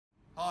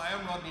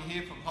Rodney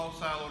here from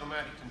Wholesale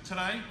Automatics, and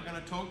today we're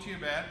going to talk to you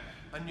about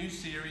a new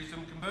series of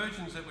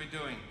conversions that we're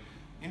doing.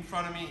 In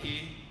front of me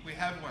here we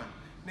have one.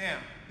 Now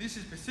this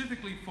is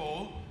specifically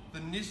for the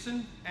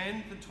Nissan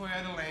and the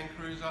Toyota Land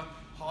Cruiser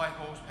high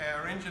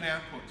horsepower engine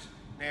outputs.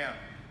 Now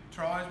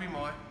try as we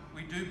might,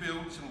 we do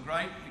build some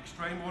great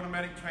extreme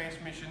automatic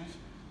transmissions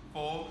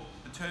for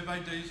the turbo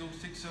diesel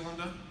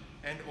 6-cylinder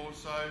and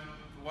also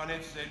the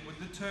 1FZ with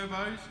the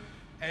turbos,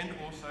 and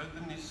also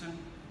the Nissan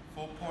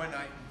 4.8 and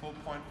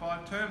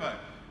 4.5 turbo.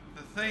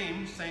 The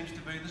theme seems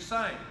to be the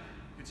same.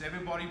 It's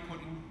everybody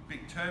putting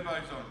big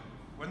turbos on.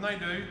 When they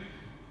do,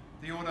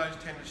 the autos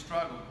tend to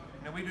struggle.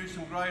 Now we do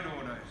some great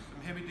autos,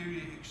 some heavy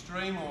duty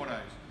extreme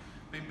autos.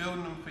 Been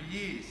building them for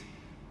years,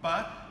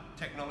 but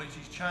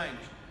technology's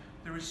changed.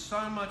 There is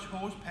so much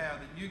horsepower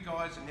that you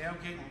guys are now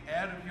getting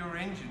out of your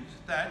engines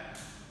that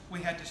we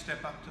had to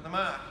step up to the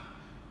mark.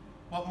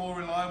 What more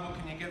reliable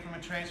can you get from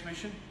a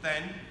transmission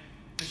than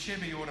the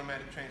Chevy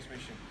automatic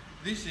transmission?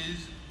 This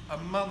is a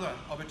mother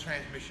of a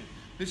transmission.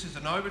 This is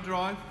an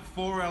overdrive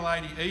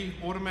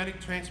 4L80E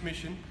automatic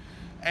transmission,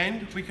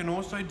 and we can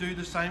also do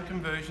the same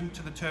conversion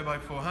to the Turbo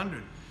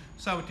 400.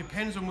 So it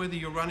depends on whether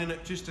you're running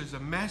it just as a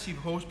massive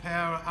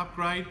horsepower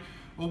upgrade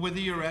or whether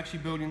you're actually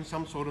building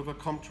some sort of a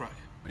comp truck.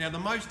 Now the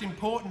most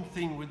important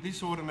thing with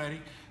this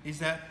automatic is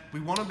that we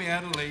want to be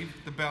able to leave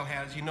the bell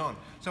housing on.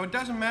 So it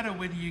doesn't matter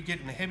whether you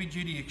get in a heavy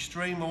duty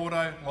extreme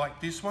auto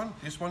like this one's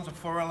a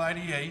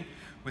 4L80E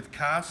with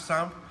cast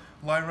sump,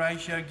 low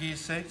ratio gear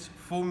sets,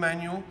 full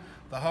manual,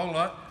 the whole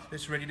lot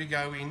that's ready to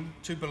go in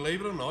to,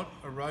 believe it or not,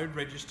 a road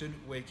registered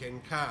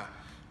weekend car.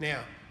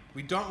 Now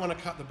we don't want to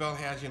cut the bell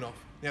housing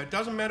off. Now it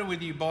doesn't matter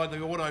whether you buy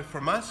the auto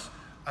from us,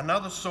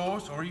 another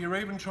source, or you're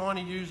even trying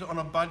to use it on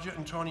a budget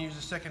and trying to use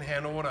a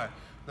second-hand auto.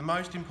 The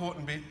most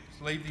important bit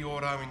is leave the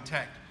auto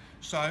intact.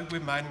 So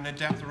we've made an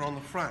adapter on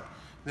the front.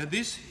 Now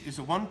this is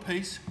a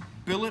one-piece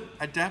billet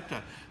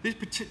adapter.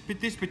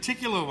 This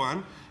particular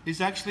one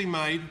is actually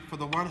made for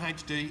the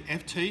 1HD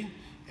FT,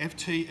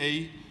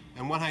 FTE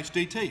and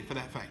 1HDT for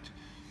that fact.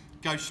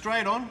 Goes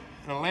straight on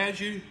and allows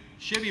you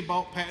Chevy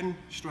bolt pattern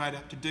straight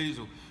up to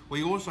diesel.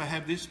 We also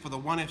have this for the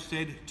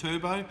 1FZ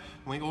turbo, and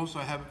we also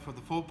have it for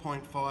the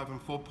 4.5 and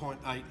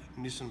 4.8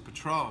 Nissan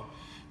Patrol.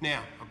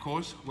 Now, of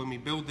course, when we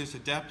build this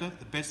adapter,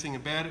 the best thing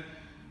about it,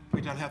 we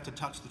don't have to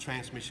touch the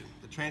transmission.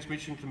 The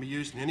transmission can be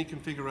used in any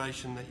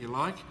configuration that you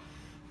like.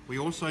 We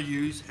also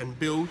use and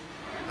build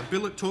a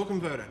billet torque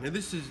converter. Now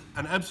this is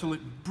an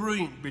absolute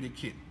brilliant bit of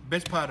kit.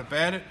 Best part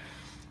about it,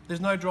 there's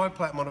no dry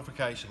plate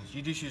modifications.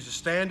 You just use a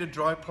standard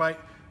dry plate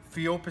for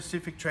your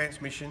Pacific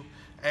transmission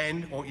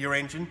or your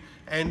engine,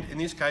 and in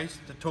this case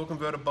the torque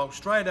converter bolts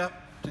straight up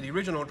to the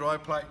original dry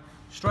plate,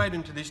 straight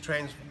into this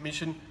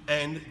transmission,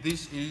 and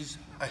this is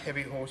a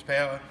heavy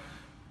horsepower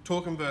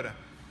torque converter.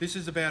 This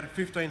is about a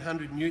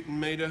 1500 Newton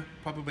meter,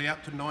 probably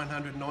up to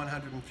 900,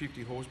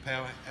 950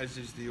 horsepower, as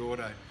is the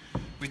auto.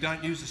 We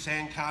don't use a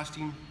sand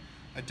casting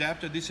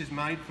adapter. This is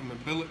made from a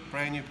billet,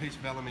 brand new piece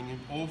of aluminium,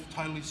 all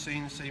totally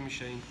CNC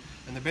machined.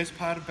 And the best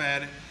part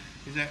about it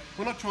is that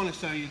we're not trying to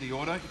sell you the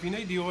auto. If you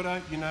need the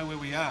auto, you know where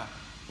we are.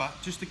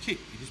 But just the kit,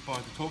 you just buy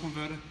the torque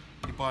converter,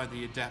 you buy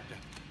the adapter.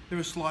 There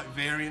are slight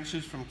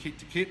variances from kit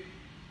to kit.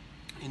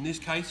 In this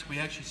case, we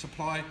actually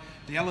supply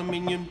the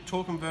aluminium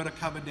torque converter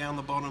cover down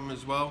the bottom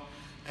as well,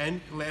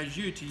 and allows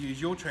you to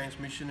use your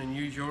transmission and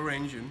use your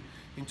engine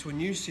into a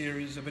new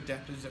series of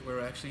adapters that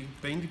we're actually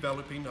been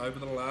developing over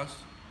the last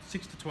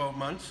 6 to 12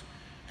 months,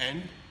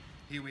 and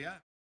here we are.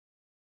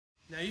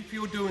 Now if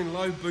you're doing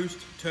low boost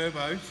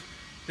turbos,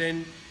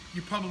 then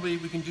we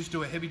can just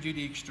do a heavy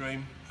duty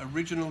extreme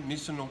original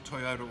Nissan or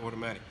Toyota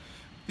automatic.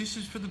 This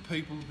is for the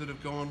people that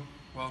have gone,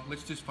 well,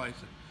 let's just face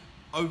it,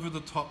 over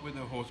the top with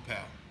their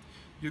horsepower.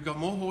 You've got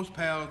more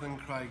horsepower than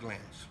Craig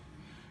Lance.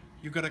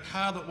 You've got a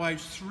car that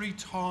weighs 3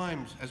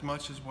 times as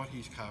much as what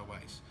his car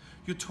weighs.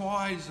 Your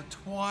tyres are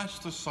twice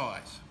the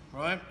size,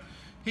 right?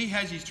 He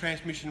has his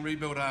transmission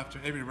rebuilt after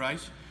every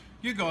race.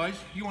 You guys,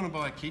 you want to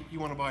buy a kit,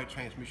 you want to buy a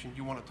transmission,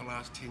 you want it to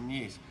last 10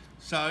 years.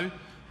 So,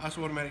 us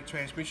automatic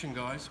transmission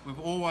guys, we've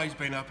always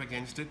been up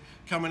against it,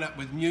 coming up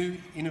with new,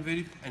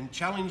 innovative and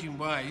challenging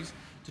ways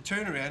to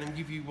turn around and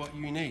give you what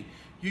you need.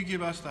 You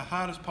give us the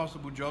hardest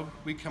possible job,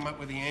 we come up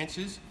with the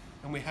answers,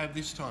 and we have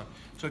this time.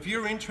 So if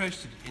you're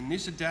interested in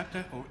this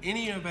adapter or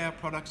any of our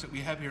products that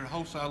we have here at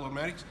Wholesale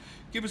Automatics,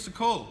 give us a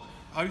call,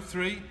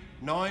 03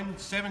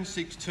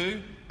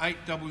 9762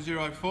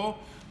 8004.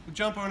 We'll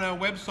jump on our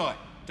website,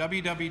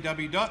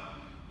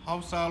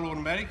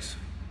 www.wholesaleautomatics.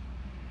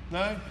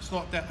 No, it's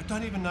not that. I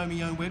don't even know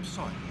my own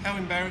website. How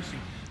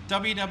embarrassing.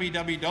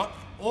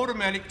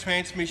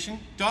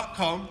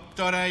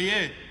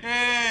 www.automatictransmission.com.au.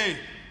 Hey!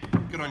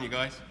 Good on you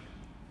guys.